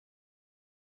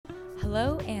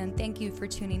Hello, and thank you for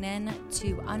tuning in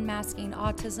to Unmasking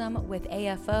Autism with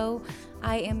AFO.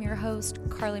 I am your host,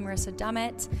 Carly Marissa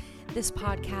Dummett. This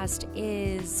podcast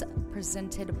is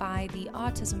presented by the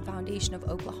Autism Foundation of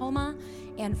Oklahoma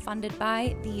and funded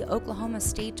by the Oklahoma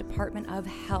State Department of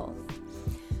Health.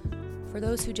 For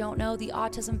those who don't know, the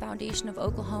Autism Foundation of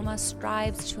Oklahoma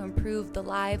strives to improve the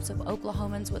lives of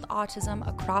Oklahomans with autism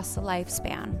across the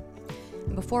lifespan.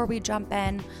 And before we jump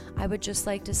in, I would just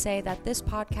like to say that this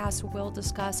podcast will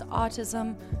discuss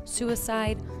autism,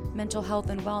 suicide, mental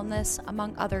health and wellness,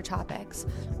 among other topics,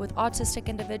 with autistic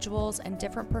individuals and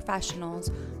different professionals,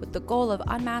 with the goal of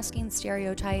unmasking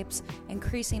stereotypes,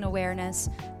 increasing awareness,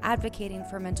 advocating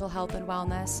for mental health and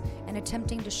wellness, and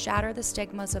attempting to shatter the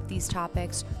stigmas of these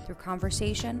topics through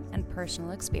conversation and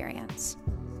personal experience.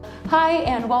 Hi,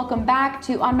 and welcome back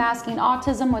to Unmasking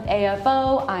Autism with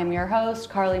AFO. I'm your host,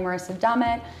 Carly Marissa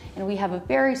Dummett, and we have a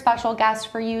very special guest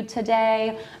for you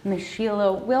today, Ms.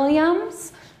 Sheila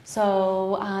Williams.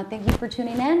 So thank you for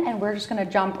tuning in, and we're just going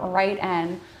to jump right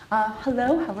in.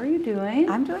 Hello, how are you doing?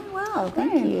 I'm doing well,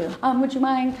 thank you. Would you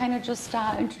mind kind of just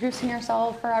introducing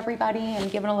yourself for everybody and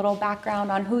giving a little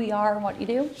background on who you are and what you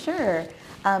do? Sure.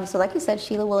 So like you said,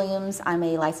 Sheila Williams, I'm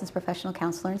a licensed professional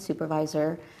counselor and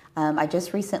supervisor. I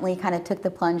just recently kind of took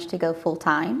the plunge to go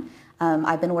full-time.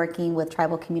 I've been working with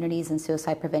tribal communities and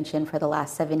suicide prevention for the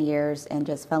last 7 years and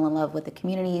just fell in love with the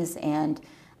communities and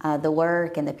the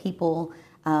work and the people.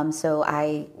 So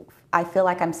I feel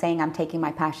like I'm saying I'm taking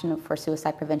my passion for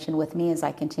suicide prevention with me as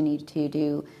I continue to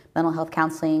do mental health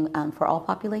counseling for all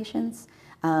populations.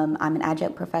 I'm an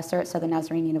adjunct professor at Southern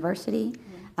Nazarene University.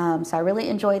 So I really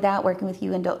enjoy that, working with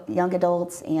young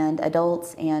adults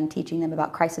and teaching them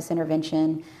about crisis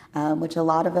intervention, which a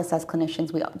lot of us as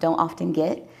clinicians, we don't often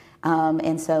get.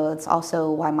 And so it's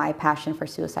also why my passion for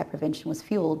suicide prevention was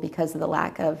fueled, because of the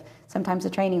lack of sometimes the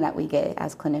training that we get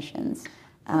as clinicians.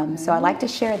 So I like to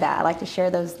share that. I like to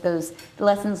share those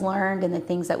lessons learned and the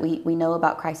things that we know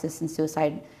about crisis and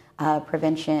suicide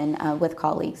prevention with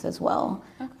colleagues as well.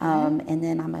 Okay. And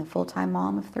then I'm a full-time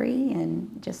mom of 3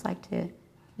 and just like to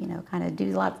kind of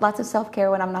do lots of self-care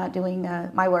when I'm not doing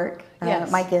my work,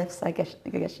 my gifts, I guess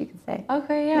you could say.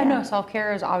 Okay, no,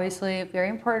 self-care is obviously very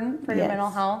important for your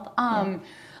mental health.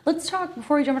 Let's talk,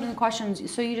 before we jump into the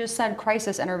questions, so you just said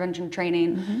crisis intervention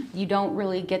training. Mm-hmm. You don't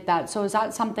really get that. So is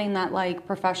that something that like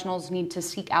professionals need to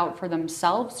seek out for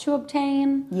themselves to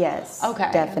obtain? Yes,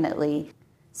 definitely.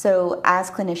 So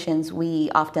as clinicians, we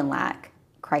often lack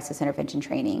crisis intervention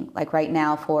training. Like right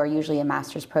now, for usually a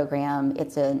master's program,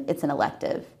 it's an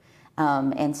elective.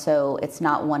 And so it's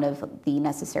not one of the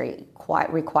necessary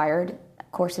required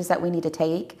courses that we need to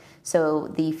take. So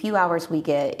the few hours we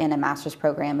get in a master's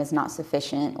program is not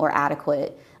sufficient or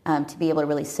adequate to be able to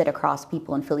really sit across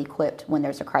people and feel equipped when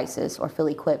there's a crisis or feel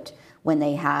equipped when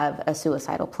they have a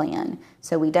suicidal plan.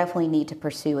 So we definitely need to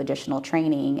pursue additional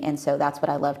training. And so that's what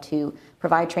I love to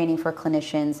provide training for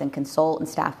clinicians and consult and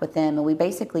staff with them. And we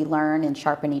basically learn and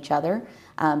sharpen each other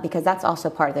because that's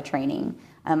also part of the training.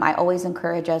 I always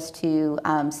encourage us to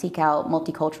seek out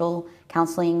multicultural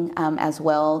counseling as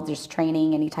well, just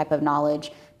training, any type of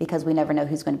knowledge, because we never know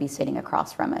who's going to be sitting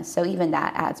across from us. So even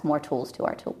that adds more tools to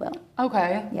our tool belt.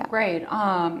 Okay, great.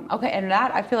 And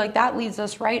that, I feel like that leads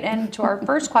us right into our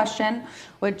first question,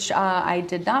 which I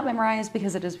did not memorize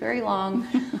because it is very long.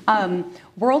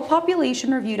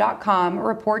 WorldPopulationReview.com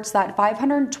reports that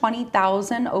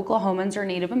 520,000 Oklahomans are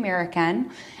Native American,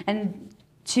 and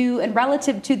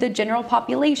relative to the general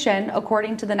population,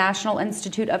 according to the National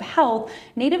Institute of Health,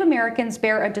 Native Americans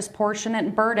bear a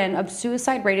disproportionate burden of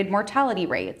suicide-related mortality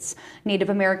rates. Native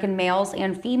American males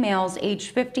and females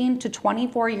aged 15 to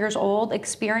 24 years old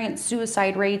experience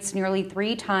suicide rates nearly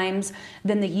 3 times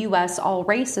than the U.S. all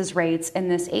races rates in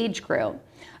this age group.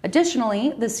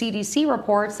 Additionally, the CDC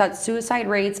reports that suicide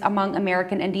rates among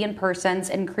American Indian persons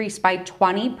increased by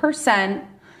 20%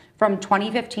 from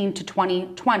 2015 to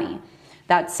 2020.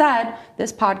 That said,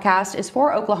 this podcast is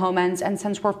for Oklahomans, and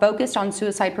since we're focused on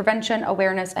suicide prevention,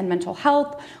 awareness, and mental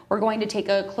health, we're going to take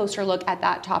a closer look at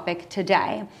that topic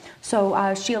today.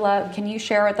 So, Sheila, can you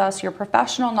share with us your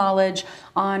professional knowledge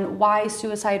on why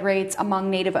suicide rates among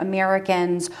Native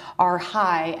Americans are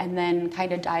high, and then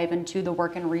kind of dive into the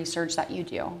work and research that you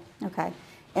do? Okay.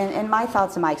 And my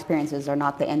thoughts and my experiences are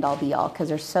not the end-all be-all because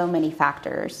there's so many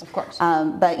factors. Of course.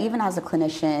 But even as a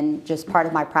clinician, just part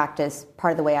of my practice,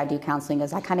 part of the way I do counseling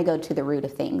is I kind of go to the root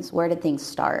of things. Where did things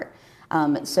start?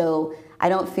 So I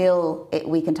don't feel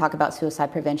we can talk about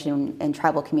suicide prevention in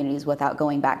tribal communities without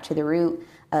going back to the root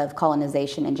of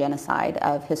colonization and genocide,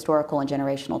 of historical and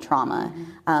generational trauma.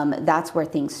 Mm-hmm. That's where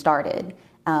things started.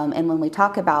 And when we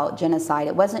talk about genocide,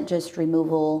 it wasn't just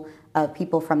removal of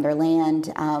people from their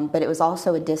land, but it was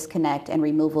also a disconnect and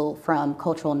removal from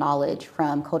cultural knowledge,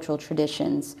 from cultural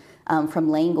traditions, from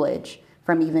language,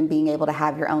 from even being able to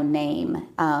have your own name.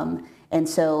 And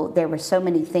so there were so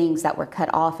many things that were cut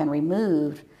off and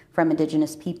removed from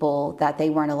Indigenous people that they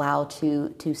weren't allowed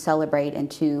to celebrate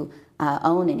and to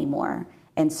own anymore.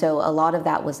 And so a lot of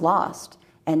that was lost.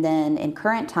 And then in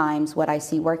current times, what I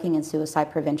see working in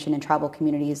suicide prevention in tribal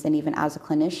communities, and even as a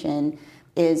clinician,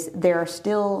 is there are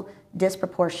still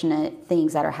disproportionate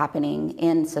things that are happening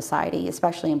in society,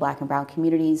 especially in Black and brown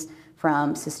communities,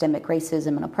 from systemic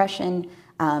racism and oppression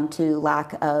to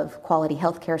lack of quality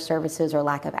healthcare services or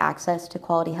lack of access to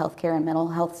quality healthcare and mental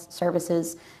health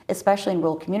services, especially in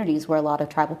rural communities where a lot of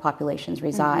tribal populations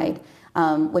reside,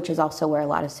 which is also where a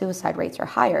lot of suicide rates are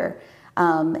higher.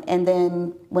 And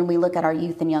then when we look at our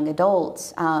youth and young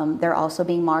adults, they're also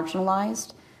being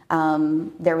marginalized.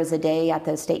 There was a day at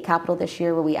the state capitol this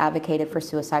year where we advocated for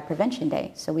Suicide Prevention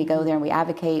Day. So we go there and we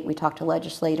advocate, we talk to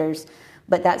legislators.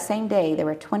 But that same day, there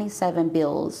were 27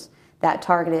 bills that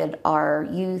targeted our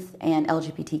youth and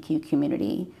LGBTQ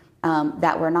community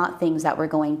that were not things that were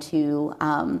going to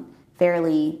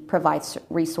fairly provide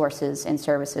resources and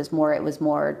services. It was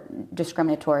more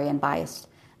discriminatory and biased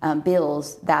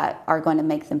bills that are going to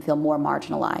make them feel more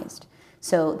marginalized.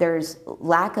 So there's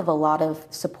lack of a lot of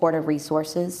supportive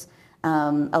resources.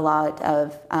 A lot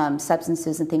of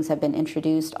substances and things have been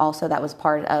introduced. Also, that was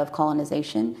part of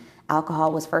colonization.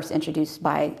 Alcohol was first introduced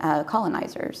by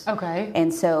colonizers. Okay.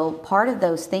 And so part of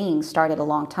those things started a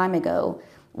long time ago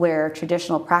where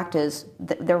traditional practice,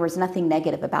 there was nothing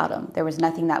negative about them. There was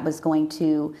nothing that was going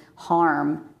to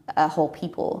harm a whole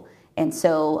people. And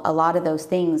so a lot of those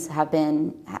things have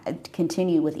been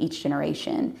continue with each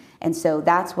generation. And so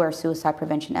that's where suicide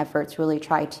prevention efforts really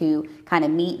try to kind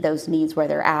of meet those needs where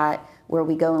they're at, where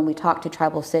we go and we talk to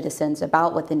tribal citizens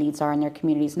about what the needs are in their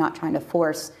communities, not trying to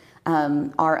force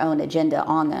our own agenda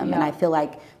on them. Yeah. And I feel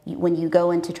like when you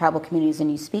go into tribal communities and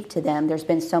you speak to them, there's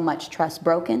been so much trust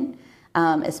broken,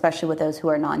 especially with those who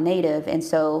are non-native. And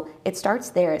so it starts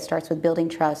there. It starts with building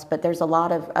trust, but there's a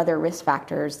lot of other risk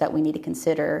factors that we need to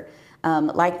consider,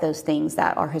 like those things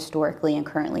that are historically and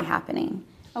currently happening.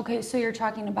 Okay, so you're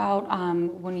talking about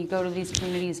when you go to these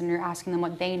communities and you're asking them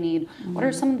what they need. What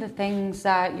are some of the things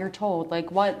that you're told?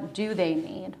 Like, what do they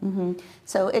need?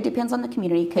 So it depends on the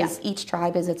community because each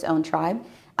tribe is its own tribe.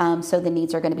 So the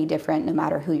needs are going to be different no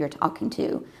matter who you're talking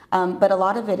to. But a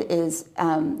lot of it is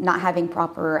not having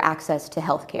proper access to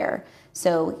health care.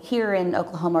 So here in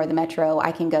Oklahoma or the metro,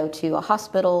 I can go to a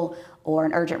hospital or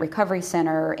an urgent recovery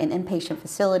center, an inpatient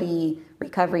facility,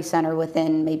 recovery center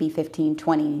within maybe 15,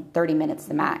 20, 30 minutes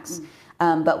the max.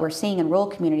 But we're seeing in rural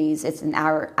communities, it's an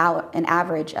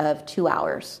average of 2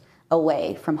 hours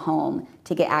away from home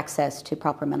to get access to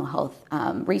proper mental health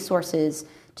resources,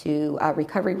 to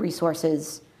recovery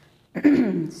resources,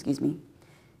 excuse me,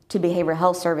 to behavioral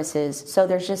health services. So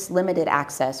there's just limited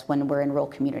access when we're in rural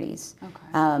communities. Okay.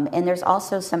 And there's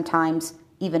also sometimes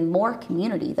even more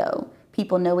community though.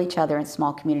 People know each other in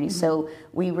small communities. So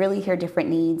we really hear different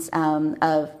needs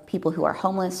of people who are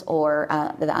homeless or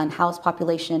the unhoused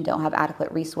population don't have adequate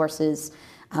resources.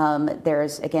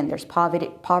 There's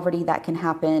poverty that can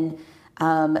happen.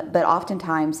 But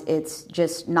oftentimes it's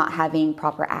just not having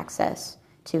proper access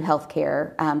to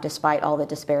healthcare, despite all the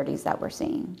disparities that we're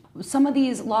seeing. Some of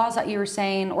these laws that you were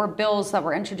saying or bills that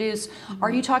were introduced, are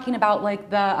you talking about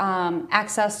like the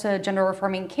access to gender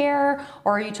affirming care,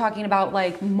 or are you talking about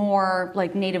like more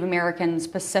like Native American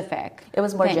specific? It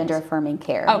was more things? gender affirming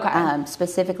care,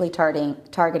 specifically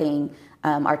targeting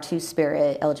our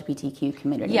Two-Spirit LGBTQ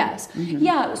community. Yes.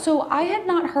 Yeah. So I had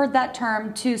not heard that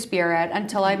term Two-Spirit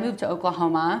until I moved to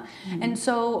Oklahoma. And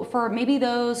so for maybe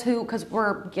those who, because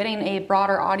we're getting a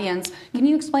broader audience, can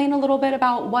you explain a little bit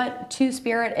about what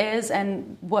Two-Spirit is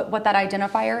and what that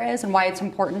identifier is and why it's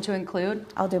important to include?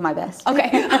 I'll do my best.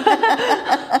 Okay.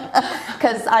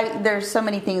 Because there's so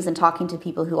many things in talking to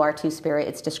people who are Two-Spirit,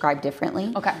 it's described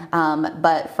differently. Okay.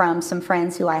 But from some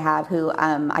friends who I have who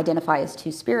identify as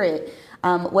Two-Spirit,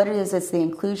 what it is the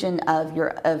inclusion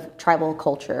of tribal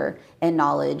culture and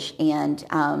knowledge and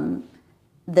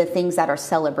the things that are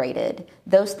celebrated.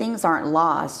 Those things aren't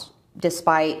lost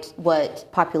despite what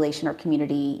population or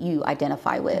community you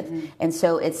identify with. And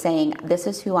so it's saying, this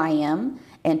is who I am.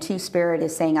 And Two-Spirit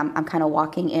is saying, I'm kind of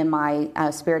walking in my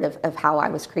spirit of how I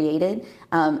was created.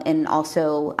 And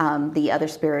also the other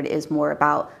spirit is more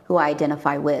about who I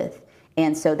identify with.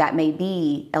 And so that may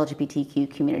be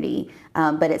LGBTQ community,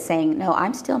 but it's saying, no,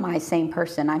 I'm still my same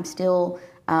person. I'm still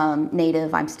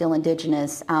Native, I'm still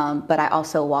Indigenous, but I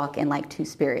also walk in like two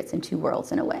spirits and two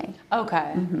worlds in a way.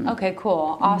 Okay. Okay,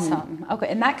 cool. Awesome. Okay.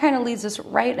 And that kind of leads us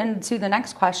right into the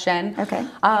next question. Okay.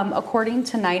 According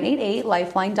to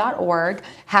 988lifeline.org,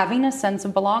 having a sense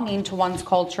of belonging to one's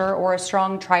culture or a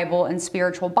strong tribal and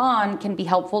spiritual bond can be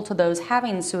helpful to those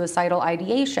having suicidal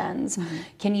ideations.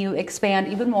 Can you expand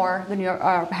even more than you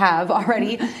have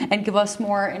already and give us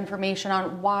more information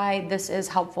on why this is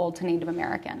helpful to Native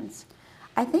Americans?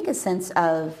 I think a sense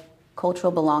of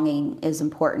cultural belonging is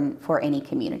important for any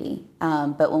community.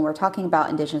 But when we're talking about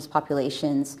Indigenous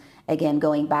populations, again,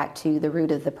 going back to the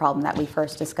root of the problem that we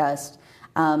first discussed,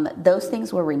 those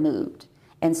things were removed.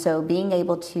 And so being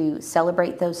able to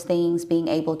celebrate those things, being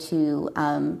able to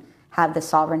have the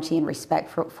sovereignty and respect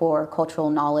for cultural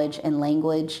knowledge and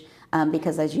language,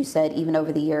 because as you said, even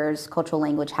over the years, cultural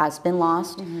language has been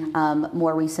lost.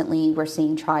 More recently, we're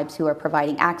seeing tribes who are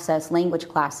providing access, language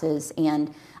classes,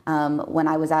 and when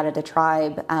I was out at a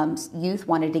tribe, youth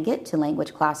wanted to get to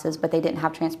language classes, but they didn't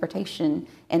have transportation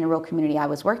in the rural community I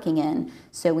was working in.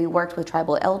 So we worked with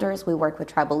tribal elders, we worked with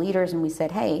tribal leaders, and we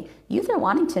said, hey, youth are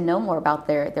wanting to know more about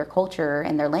their culture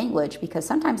and their language, because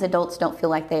sometimes adults don't feel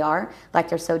like they are, like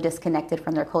they're so disconnected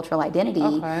from their cultural identity.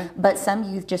 Okay. But some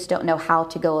youth just don't know how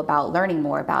to go about learning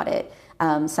more about it.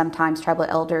 Sometimes tribal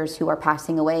elders who are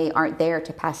passing away aren't there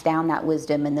to pass down that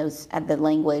wisdom and the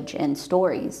language and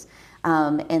stories.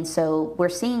 And so we're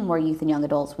seeing more youth and young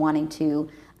adults wanting to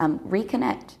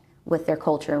reconnect with their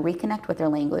culture, reconnect with their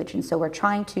language. And so we're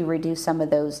trying to reduce some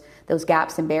of those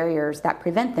gaps and barriers that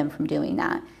prevent them from doing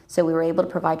that. So we were able to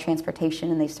provide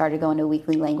transportation, and they started going to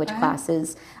weekly language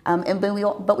classes.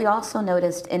 But we also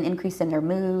noticed an increase in their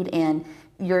mood, and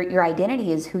your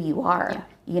identity is who you are. Yeah.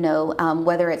 You know,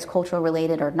 whether it's cultural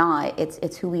related or not,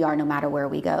 it's who we are no matter where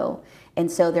we go. And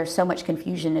so there's so much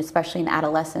confusion, especially in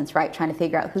adolescence, right? Trying to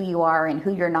figure out who you are and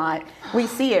who you're not. We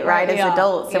see it, right, as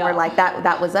adults, and we're like,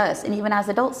 that was us. And even as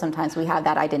adults, sometimes we have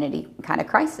that identity kind of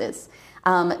crisis.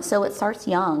 So it starts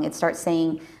young. It starts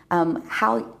saying,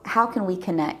 how can we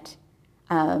connect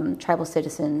tribal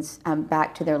citizens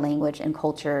back to their language and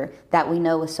culture that we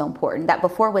know is so important, that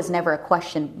before was never a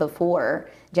question before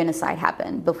genocide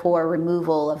happened, before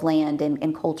removal of land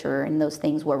and culture and those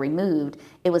things were removed.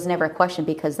 It was never a question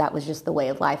because that was just the way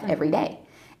of life every day.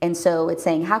 And so it's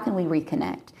saying, how can we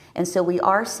reconnect? And so we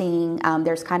are seeing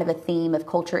there's kind of a theme of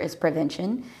culture is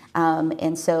prevention.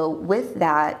 And so with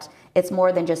that, it's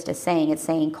more than just a saying. It's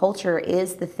saying culture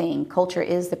is the thing. Culture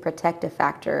is the protective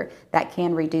factor that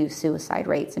can reduce suicide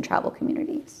rates in tribal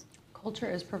communities.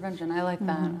 Culture is prevention. I like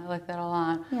that. I like that a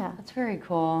lot. Yeah. That's very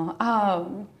cool.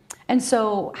 And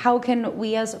so how can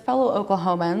we as fellow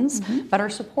Oklahomans better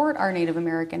support our Native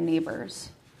American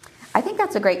neighbors? I think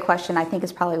that's a great question. I think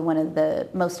it's probably one of the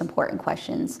most important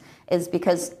questions, is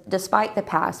because despite the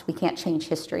past, we can't change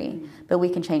history, but we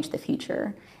can change the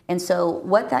future. And so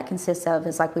what that consists of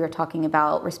is, like we were talking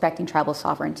about, respecting tribal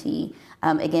sovereignty.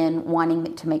 Again,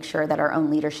 wanting to make sure that our own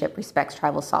leadership respects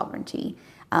tribal sovereignty.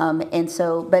 But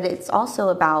it's also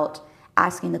about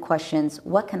asking the questions,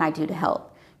 what can I do to help?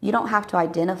 You don't have to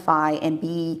identify and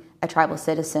be a tribal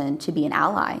citizen to be an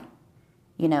ally.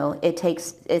 You know,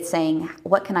 it's saying,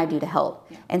 what can I do to help?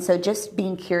 Yeah. And so just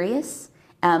being curious,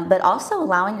 but also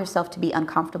allowing yourself to be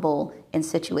uncomfortable in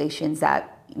situations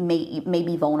that may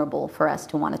be vulnerable for us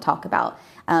to want to talk about.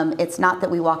 It's not that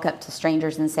we walk up to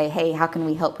strangers and say, hey, how can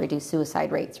we help reduce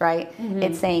suicide rates, right?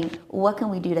 It's saying, what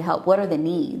can we do to help? What are the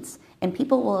needs? And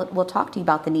people will talk to you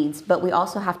about the needs, but we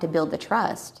also have to build the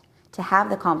trust to have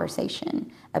the conversation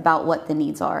about what the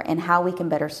needs are and how we can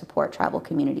better support tribal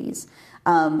communities.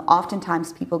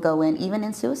 Oftentimes people go in, even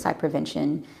in suicide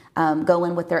prevention, go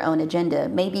in with their own agenda,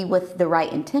 maybe with the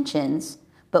right intentions,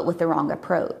 but with the wrong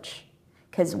approach.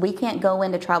 Because we can't go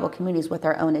into tribal communities with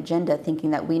our own agenda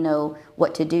thinking that we know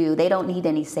what to do. They don't need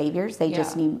any saviors. They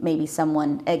just need maybe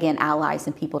someone, again, allies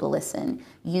and people to listen.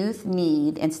 Youth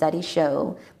need, and studies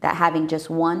show, that having just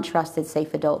one trusted,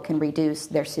 safe adult can reduce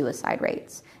their suicide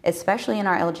rates, especially in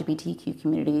our LGBTQ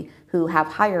community who have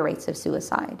higher rates of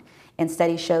suicide. And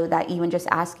studies show that even just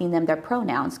asking them their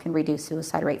pronouns can reduce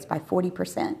suicide rates by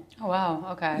 40%. Oh, wow.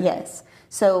 Okay. Yes.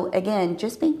 So again,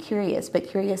 just being curious, but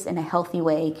curious in a healthy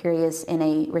way, curious in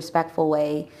a respectful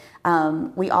way.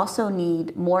 We also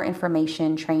need more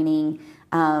information, training,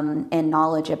 and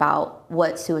knowledge about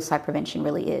what suicide prevention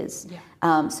really is.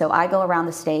 Yeah. So I go around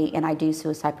the state and I do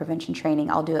suicide prevention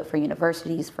training. I'll do it for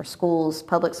universities, for schools,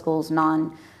 public schools,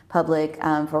 non-public,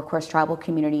 for of course tribal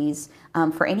communities,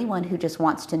 for anyone who just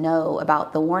wants to know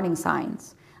about the warning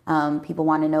signs. People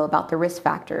want to know about the risk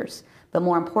factors. But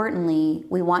more importantly,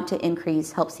 we want to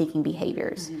increase help-seeking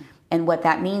behaviors. And what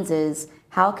that means is,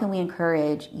 how can we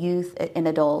encourage youth and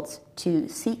adults to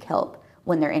seek help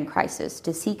when they're in crisis,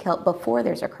 to seek help before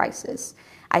there's a crisis?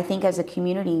 I think as a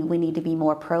community, we need to be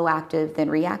more proactive than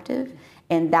reactive.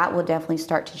 And that will definitely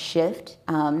start to shift,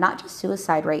 not just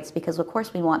suicide rates, because of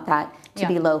course we want that to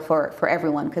be low for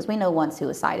everyone, because we know one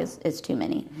suicide is too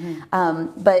many.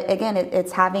 But again,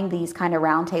 it's having these kind of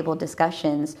roundtable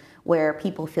discussions where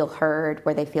people feel heard,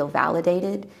 where they feel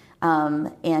validated,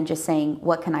 and just saying,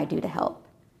 what can I do to help?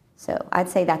 So I'd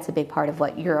say that's a big part of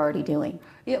what you're already doing.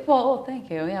 Yeah, well,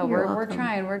 thank you. Yeah, we're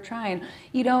trying.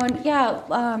 You know,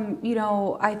 and you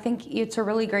know, I think it's a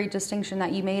really great distinction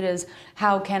that you made is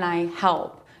how can I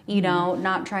help? You know,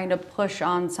 not trying to push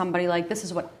on somebody like this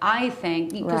is what I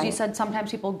think, because you said sometimes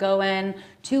people go in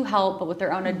to help but with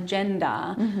their own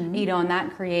agenda, you know, and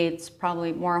that creates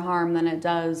probably more harm than it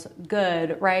does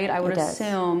good, right? I would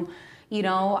assume. You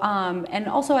know, and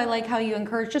also I like how you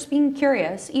encourage just being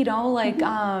curious, you know, like, we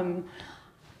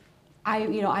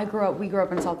grew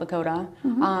up in South Dakota.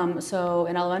 So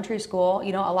in elementary school,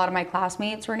 you know, a lot of my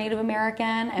classmates were Native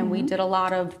American, and we did a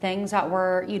lot of things that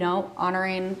were, you know,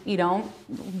 honoring, you know,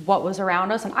 what was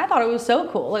around us. And I thought it was so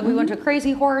cool. Like we went to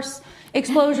Crazy Horse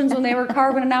explosions when they were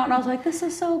carving it out, and I was like, this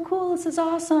is so cool. This is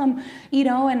awesome. You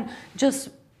know, and just,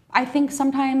 I think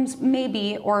sometimes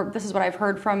maybe, or this is what I've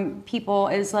heard from people,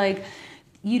 is like,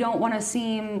 you don't want to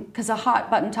seem, because a hot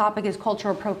button topic is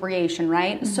cultural appropriation,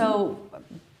 right? So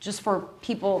just for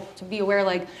people to be aware,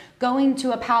 like going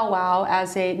to a powwow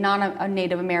as a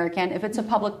Native American, if it's a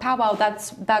public powwow,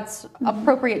 that's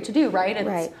appropriate to do, right?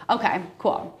 It's, okay,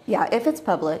 cool. Yeah, if it's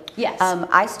public. Yes.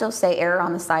 I still say err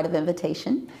on the side of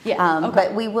invitation. Yeah.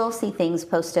 But we will see things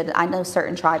posted. I know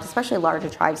certain tribes, especially larger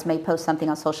tribes, may post something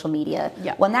on social media.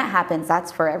 Yeah. When that happens,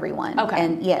 that's for everyone. Okay.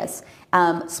 And yes,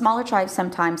 smaller tribes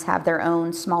sometimes have their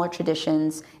own smaller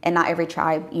traditions, and not every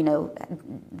tribe, you know,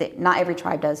 not every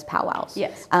tribe does powwows.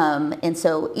 Yes. And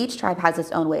so each tribe has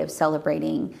its own way of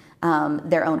celebrating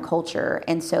their own culture.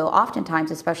 And so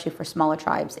oftentimes, especially for smaller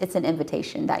tribes, it's an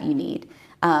invitation that you need.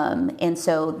 And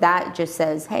so that just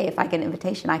says, hey, if I get an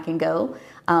invitation, I can go.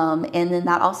 And then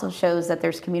that also shows that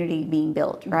there's community being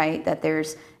built, right? That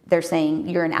they're saying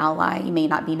you're an ally, you may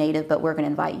not be Native, but we're going to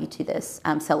invite you to this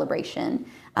celebration.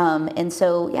 And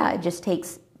so, yeah, it just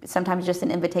takes sometimes just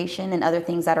an invitation, and other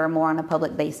things that are more on a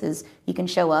public basis, you can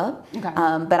show up. Okay.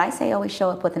 But I say always show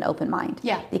up with an open mind.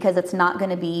 Yeah. Because it's not going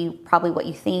to be probably what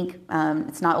you think.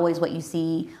 It's not always what you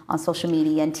see on social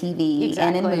media and TV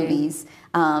and in movies.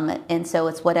 And so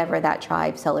it's whatever that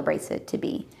tribe celebrates it to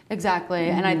be. Exactly.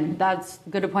 And that's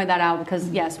good to point that out, because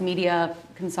yes, media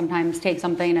can sometimes take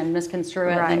something and misconstrue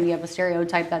it, and you have a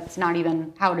stereotype that's not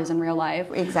even how it is in real life.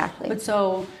 Exactly. But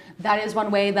so that is one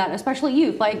way that, especially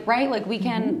youth, like, right, like we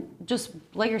can just,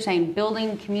 like you're saying,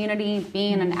 building community,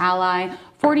 being an ally.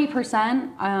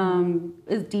 40%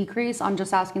 is decrease on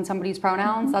just asking somebody's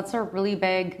pronouns. That's a really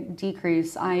big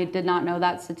decrease. I did not know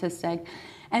that statistic.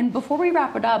 And before we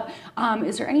wrap it up,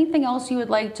 is there anything else you would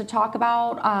like to talk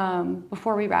about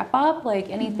before we wrap up? Like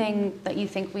anything that you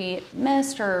think we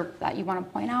missed or that you want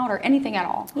to point out, or anything at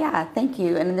all? Yeah, thank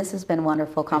you. And this has been a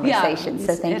wonderful conversation.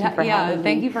 So thank you for having me.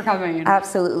 Thank you for coming.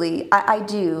 Absolutely. I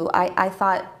do. I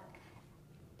thought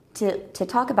to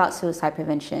talk about suicide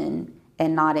prevention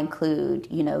and not include,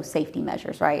 you know, safety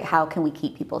measures, right? How can we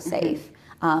keep people safe?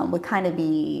 Would kind of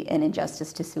be an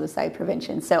injustice to suicide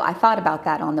prevention. So I thought about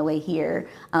that on the way here.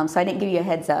 So I didn't give you a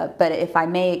heads up, but if I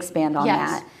may expand on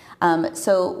that.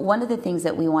 So one of the things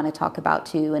that we want to talk about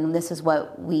too, and this is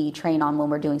what we train on when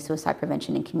we're doing suicide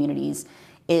prevention in communities,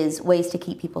 is ways to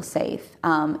keep people safe.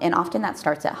 And often that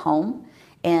starts at home.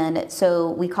 And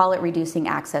so we call it reducing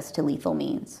access to lethal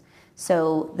means.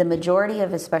 So the majority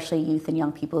of especially youth and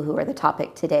young people who are the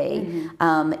topic today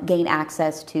gain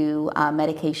access to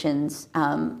medications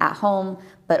at home,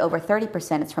 but over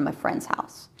 30% it's from a friend's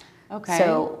house. Okay.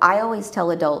 So I always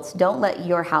tell adults, don't let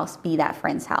your house be that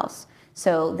friend's house.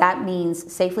 So that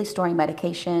means safely storing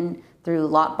medication through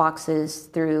lock boxes,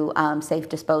 through safe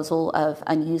disposal of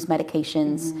unused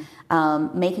medications,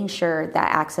 making sure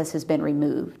that access has been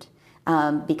removed.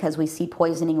 Because we see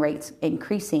poisoning rates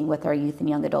increasing with our youth and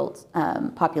young adults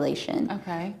population.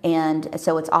 Okay. And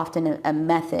so it's often a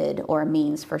method or a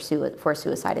means for a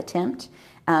suicide attempt.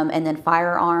 And then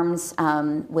firearms,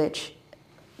 which,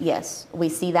 yes, we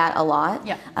see that a lot.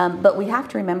 Yeah. But we have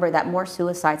to remember that more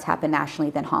suicides happen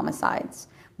nationally than homicides.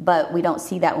 But we don't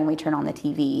see that when we turn on the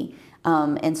TV.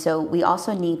 And so we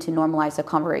also need to normalize a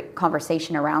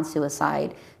conversation around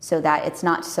suicide so that it's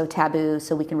not so taboo,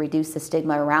 so we can reduce the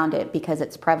stigma around it because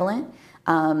it's prevalent.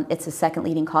 It's the second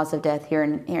leading cause of death here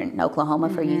in Oklahoma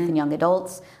for youth and young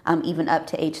adults, even up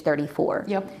to age 34.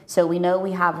 Yep. So we know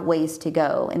we have ways to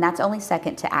go, and that's only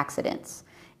second to accidents.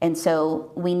 And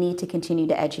so we need to continue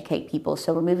to educate people.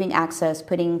 So removing access,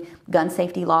 putting gun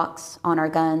safety locks on our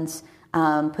guns,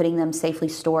 putting them safely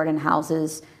stored in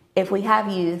houses. If we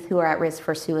have youth who are at risk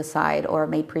for suicide or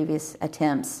made previous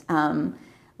attempts,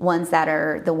 ones that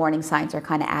are, the warning signs are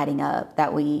kind of adding up,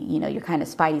 that your kind of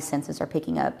spidey senses are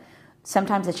picking up.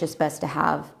 Sometimes it's just best to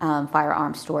have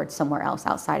firearms stored somewhere else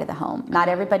outside of the home. Not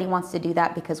everybody wants to do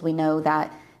that because we know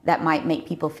that might make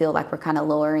people feel like we're kind of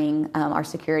lowering our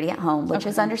security at home, which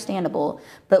is understandable,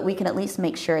 but we can at least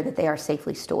make sure that they are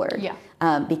safely stored.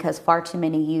 Because far too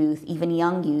many youth, even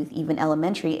young youth, even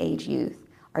elementary age youth,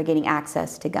 are getting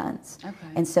access to guns.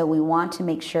 And so we want to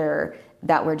make sure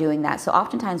that we're doing that. So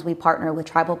oftentimes we partner with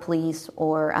tribal police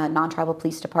or non-tribal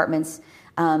police departments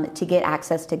to get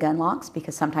access to gun locks,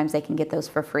 because sometimes they can get those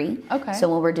for free. So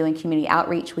when we're doing community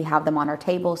outreach, we have them on our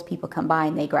tables, people come by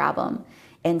and they grab them.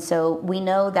 And so we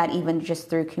know that even just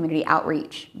through community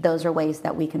outreach, those are ways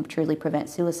that we can truly prevent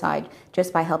suicide,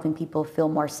 just by helping people feel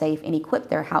more safe and equip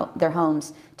their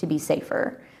homes to be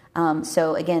safer.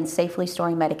 So again, safely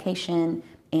storing medication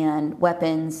and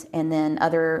weapons, and then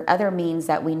other means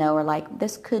that we know are like,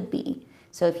 this could be.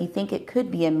 So if you think it could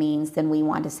be a means, then we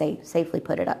want to safely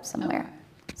put it up somewhere.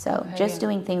 So just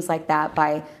doing things like that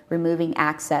by removing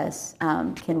access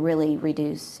can really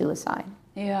reduce suicide.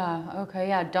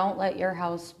 Don't let your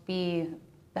house be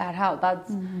that house.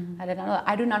 That's I did not know that.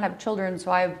 I do not have children,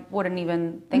 so I wouldn't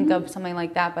even think of something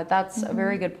like that, but that's a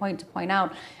very good point to point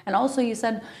out. And also you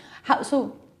said,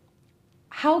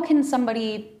 how can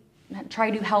somebody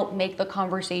try to help make the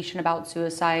conversation about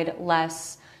suicide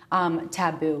less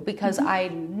taboo? Because I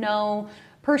know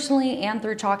personally, and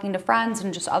through talking to friends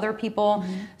and just other people,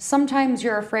 sometimes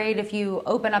you're afraid if you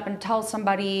open up and tell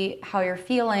somebody how you're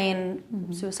feeling,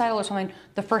 suicidal or something,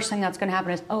 the first thing that's going to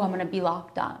happen is, oh, I'm going to be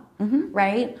locked up,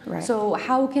 right? So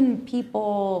how can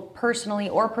people personally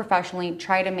or professionally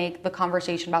try to make the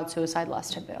conversation about suicide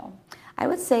less taboo? I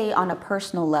would say on a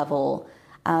personal level,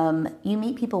 you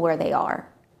meet people where they are.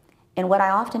 And what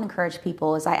I often encourage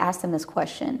people is I ask them this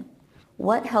question: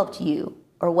 what helped you?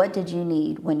 Or what did you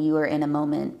need when you were in a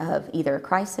moment of either a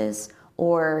crisis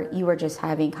or you were just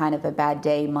having kind of a bad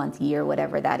day, month, year,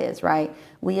 whatever that is, right?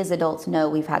 We as adults know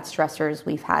we've had stressors,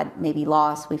 we've had maybe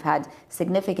loss, we've had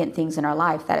significant things in our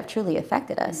life that have truly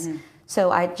affected us. So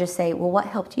I just say, well, what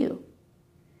helped you?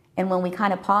 And when we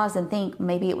kind of pause and think,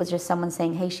 maybe it was just someone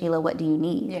saying, hey, Sheila, what do you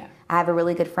need? I have a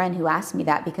really good friend who asked me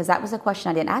that, because that was a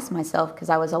question I didn't ask myself, because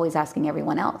I was always asking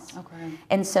everyone else.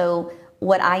 And so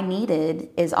what I needed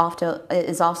is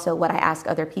also what I ask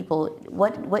other people.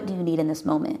 What do you need in this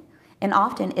moment? And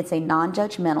often it's a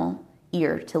non-judgmental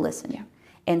ear to listen.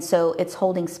 And so it's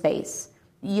holding space.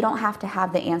 You don't have to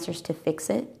have the answers to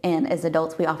fix it. And as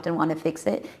adults, we often want to fix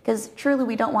it, because truly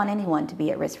we don't want anyone to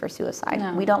be at risk for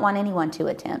suicide. We don't want anyone to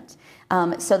attempt.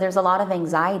 So there's a lot of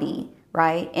anxiety,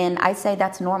 right? And I say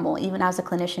that's normal. Even as a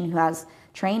clinician who has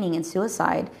training in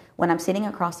suicide, when I'm sitting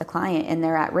across a client and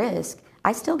they're at risk,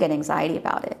 I still get anxiety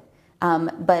about it.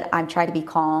 But I try to be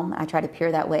calm, I try to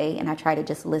peer that way, and I try to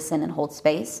just listen and hold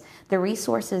space. The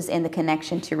resources and the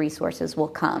connection to resources will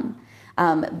come.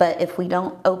 But if we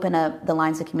don't open up the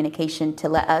lines of communication to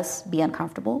let us be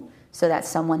uncomfortable, so that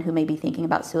someone who may be thinking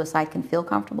about suicide can feel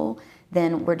comfortable,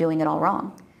 then we're doing it all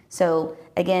wrong. So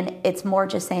again, it's more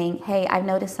just saying, hey, I've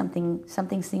noticed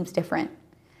something seems different.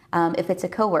 If it's a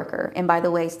coworker, and by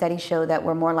the way, studies show that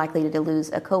we're more likely to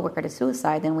lose a coworker to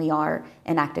suicide than we are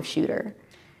an active shooter.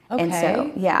 And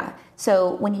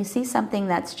so when you see something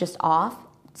that's just off,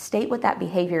 state what that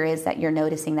behavior is that you're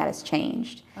noticing that has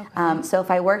changed. So if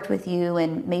I worked with you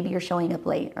and maybe you're showing up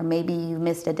late, or maybe you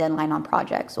missed a deadline on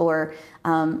projects, or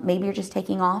maybe you're just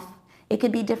taking off, it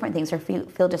could be different things, or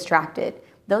feel distracted.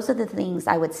 Those are the things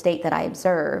I would state that I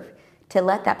observe, to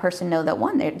let that person know that,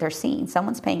 one, they're seen,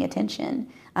 someone's paying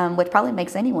attention, which probably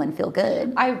makes anyone feel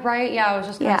good. I was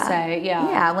just going to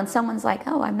say. When someone's like,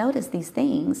 oh, I've noticed these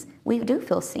things, we do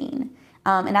feel seen.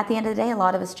 And at the end of the day, a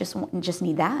lot of us just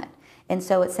need that. And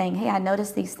so it's saying, hey, I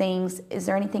noticed these things, is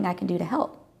there anything I can do to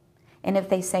help? And if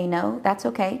they say no, that's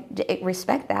okay,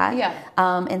 respect that.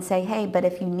 And say, hey, but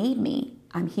if you need me,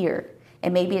 I'm here.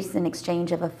 And maybe it's an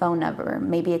exchange of a phone number,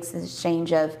 maybe it's an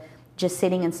exchange of just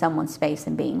sitting in someone's space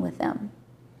and being with them.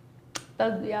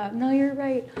 No, you're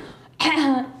right.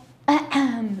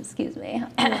 Excuse me.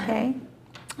 Okay.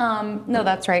 No,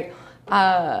 that's right.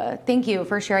 Thank you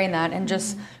for sharing that, and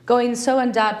just going so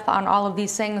in depth on all of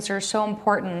these things are so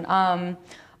important.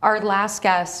 our last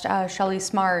guest, Shelly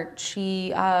Smart,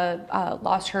 she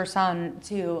lost her son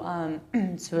to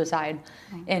suicide.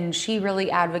 And she really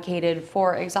advocated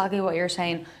for exactly what you're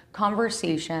saying,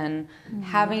 conversation.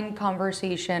 Having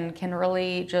conversation can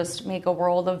really just make a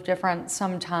world of difference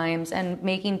sometimes, and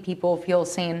making people feel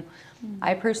seen.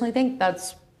 I personally think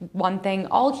that's one thing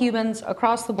all humans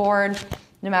across the board,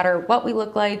 no matter what we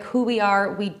look like, who we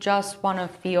are, we just want to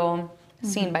feel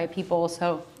seen by people.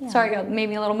 So sorry, it made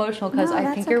me a little emotional because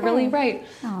I think you're really right.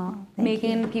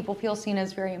 Making people feel seen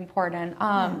is very important.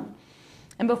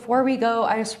 And before we go,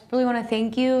 I just really want to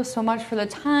thank you so much for the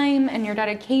time and your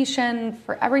dedication,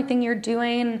 for everything you're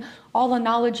doing, all the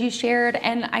knowledge you shared.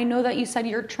 And I know that you said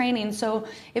you're training. So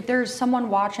if there's someone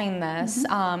watching this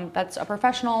that's a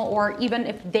professional, or even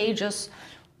if they just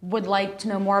would like to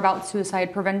know more about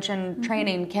suicide prevention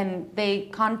training, can they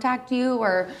contact you,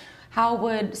 or how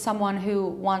would someone who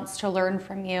wants to learn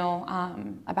from you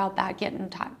about that get in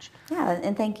touch? Yeah,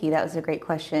 and thank you. That was a great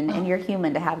question. And you're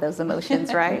human to have those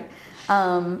emotions, right?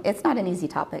 It's not an easy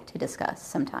topic to discuss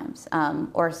sometimes,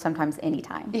 or sometimes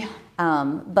anytime. Yeah.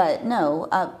 But no,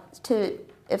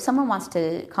 if someone wants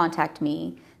to contact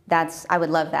me, I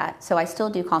would love that. So I still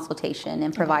do consultation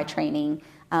and provide training.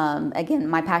 Again,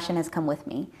 my passion has come with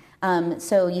me.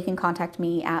 So you can contact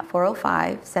me at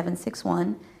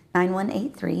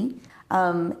 405-761-9183.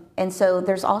 And so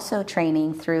there's also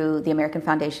training through the American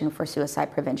Foundation for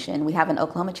Suicide Prevention. We have an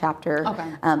Oklahoma chapter.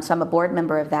 So I'm a board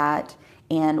member of that.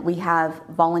 And we have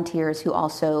volunteers who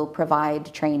also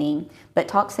provide training. But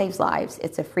Talk Saves Lives.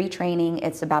 It's a free training.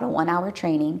 It's about a 1-hour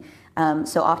training.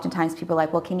 So oftentimes people are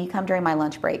like, well, can you come during my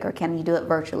lunch break? Or can you do it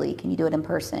virtually? Can you do it in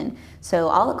person? So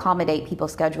I'll accommodate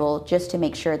people's schedule just to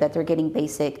make sure that they're getting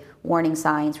basic warning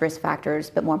signs, risk factors,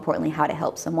 but more importantly, how to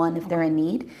help someone if they're in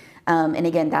need. And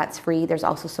again, that's free. There's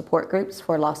also support groups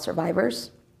for lost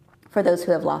survivors, for those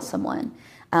who have lost someone.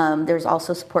 There's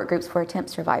also support groups for attempt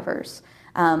survivors.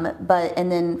 And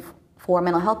then for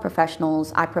mental health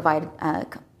professionals, I provide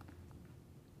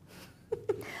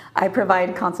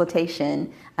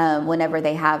consultation whenever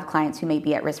they have clients who may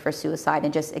be at risk for suicide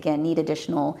and just, again, need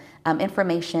additional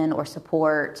information or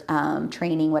support,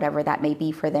 training, whatever that may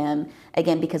be for them.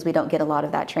 Again, because we don't get a lot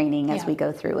of that training as we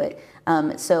go through it.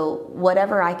 So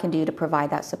whatever I can do to provide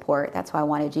that support, that's what I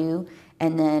want to do.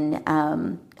 And then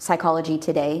Psychology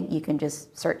Today, you can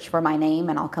just search for my name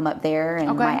and I'll come up there,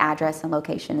 and my address and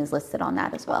location is listed on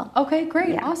that as well. Okay,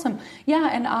 great. Awesome.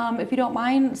 Yeah, and if you don't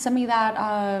mind, send me that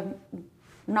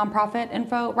nonprofit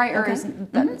info, right? Or is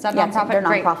that nonprofit? They're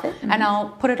nonprofit. And I'll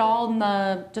put it all in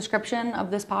the description of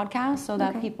this podcast so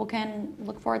that people can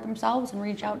look for it themselves and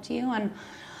reach out to you. And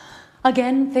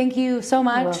again, thank you so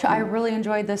much. I really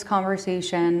enjoyed this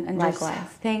conversation. And likewise.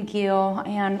 Just thank you.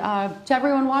 And to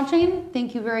everyone watching,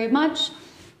 thank you very much.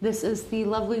 This is the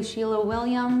lovely Sheila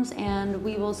Williams, and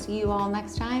we will see you all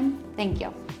next time. Thank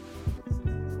you.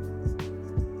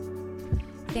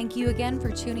 Thank you again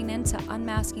for tuning in to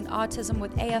Unmasking Autism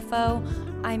with AFO.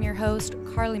 I'm your host,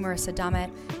 Carly Marissa Dummett.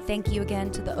 Thank you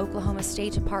again to the Oklahoma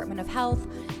State Department of Health.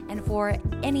 And for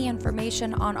any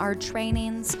information on our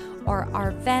trainings or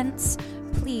our events,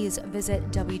 please visit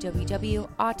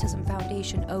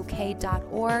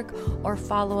www.autismfoundationok.org or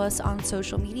follow us on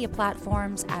social media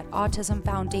platforms at Autism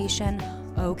Foundation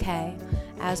OK.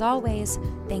 As always,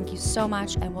 thank you so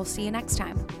much, and we'll see you next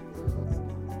time.